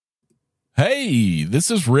Hey, this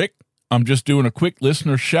is Rick. I'm just doing a quick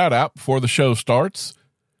listener shout out before the show starts.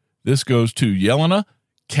 This goes to Yelena,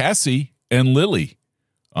 Cassie, and Lily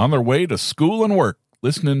on their way to school and work,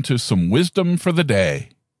 listening to some wisdom for the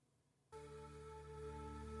day.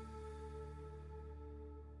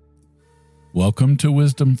 Welcome to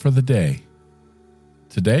Wisdom for the Day.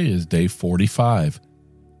 Today is day 45.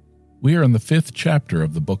 We are in the 5th chapter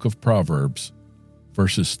of the book of Proverbs,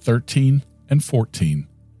 verses 13 and 14,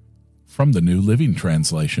 from the New Living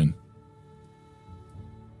Translation.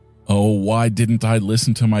 Oh, why didn't I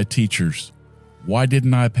listen to my teachers? Why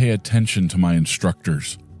didn't I pay attention to my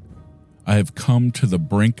instructors? I have come to the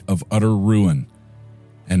brink of utter ruin,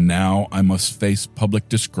 and now I must face public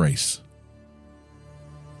disgrace.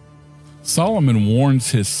 Solomon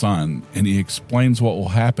warns his son, and he explains what will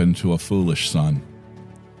happen to a foolish son.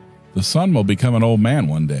 The son will become an old man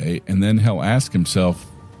one day, and then he'll ask himself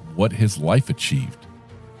what his life achieved.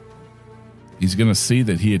 He's going to see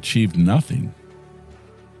that he achieved nothing.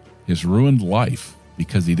 His ruined life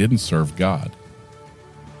because he didn't serve God.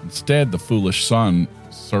 Instead, the foolish son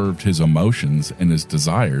served his emotions and his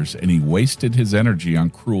desires, and he wasted his energy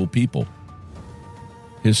on cruel people.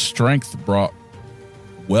 His strength brought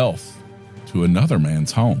wealth to another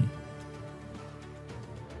man's home.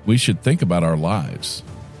 We should think about our lives.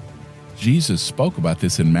 Jesus spoke about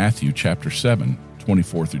this in Matthew chapter 7,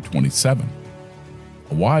 24 through 27.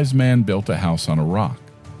 A wise man built a house on a rock.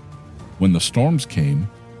 When the storms came,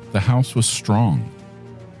 the house was strong.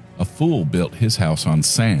 A fool built his house on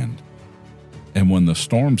sand. And when the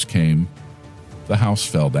storms came, the house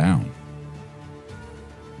fell down.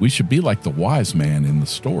 We should be like the wise man in the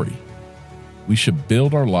story. We should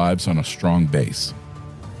build our lives on a strong base.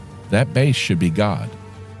 That base should be God.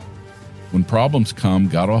 When problems come,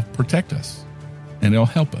 God will protect us, and He'll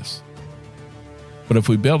help us. But if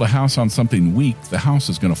we build a house on something weak, the house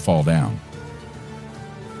is going to fall down.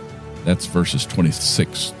 That's verses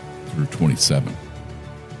 26 through 27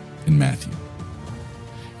 in Matthew.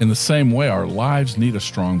 In the same way, our lives need a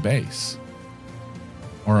strong base.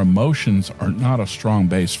 Our emotions are not a strong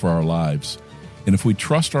base for our lives. And if we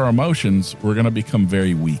trust our emotions, we're going to become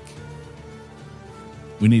very weak.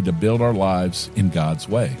 We need to build our lives in God's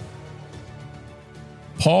way.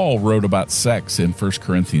 Paul wrote about sex in 1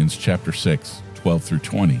 Corinthians chapter 6, 12 through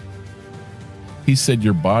 20. He said,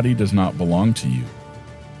 "Your body does not belong to you.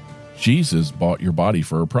 Jesus bought your body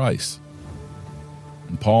for a price."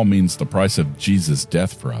 And Paul means the price of Jesus'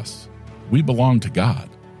 death for us. We belong to God.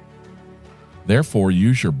 Therefore,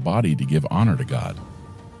 use your body to give honor to God.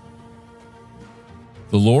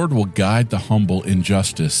 The Lord will guide the humble in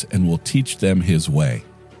justice and will teach them His way.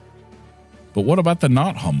 But what about the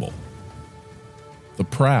not humble? The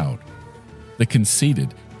proud, the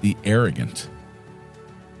conceited, the arrogant?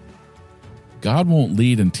 God won't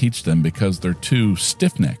lead and teach them because they're too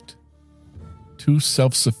stiff-necked, too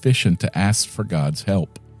self-sufficient to ask for God's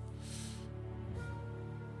help.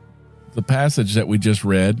 The passage that we just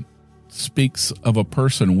read speaks of a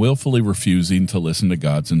person willfully refusing to listen to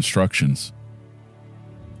God's instructions.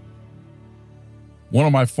 One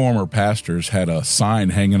of my former pastors had a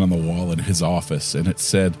sign hanging on the wall in his office, and it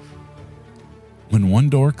said, "When one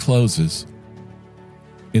door closes,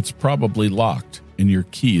 it's probably locked and your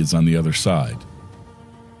key is on the other side."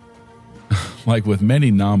 Like with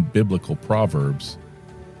many non-biblical proverbs,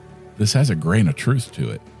 this has a grain of truth to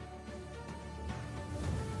it.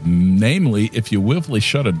 Namely, if you willfully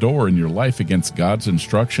shut a door in your life against God's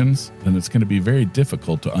instructions, then it's going to be very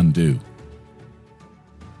difficult to undo.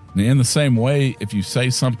 In the same way, if you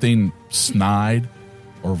say something snide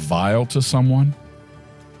or vile to someone,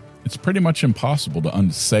 it's pretty much impossible to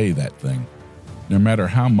unsay that thing, no matter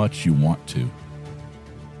how much you want to.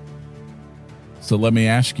 So let me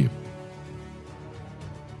ask you,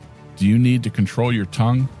 do you need to control your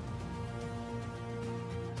tongue?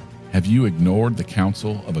 Have you ignored the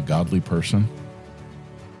counsel of a godly person?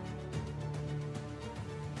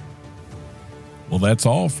 Well, that's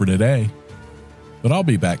all for today. But I'll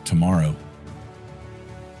be back tomorrow.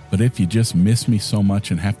 But if you just miss me so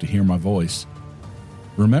much and have to hear my voice,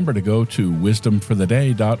 remember to go to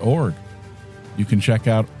wisdomfortheday.org. You can check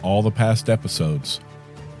out all the past episodes.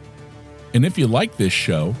 And if you like this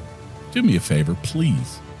show, do me a favor,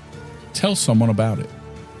 please. Tell someone about it.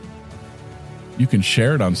 You can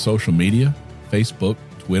share it on social media, Facebook,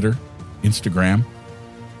 Twitter, Instagram.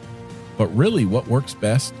 But really what works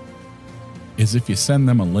best is if you send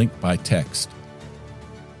them a link by text.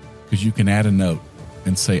 Because you can add a note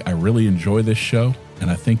and say, "I really enjoy this show, and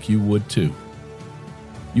I think you would too."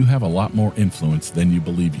 You have a lot more influence than you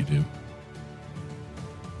believe you do.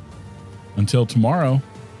 Until tomorrow,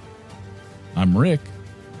 I'm Rick.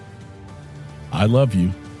 I love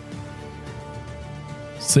you.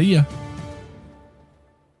 See ya.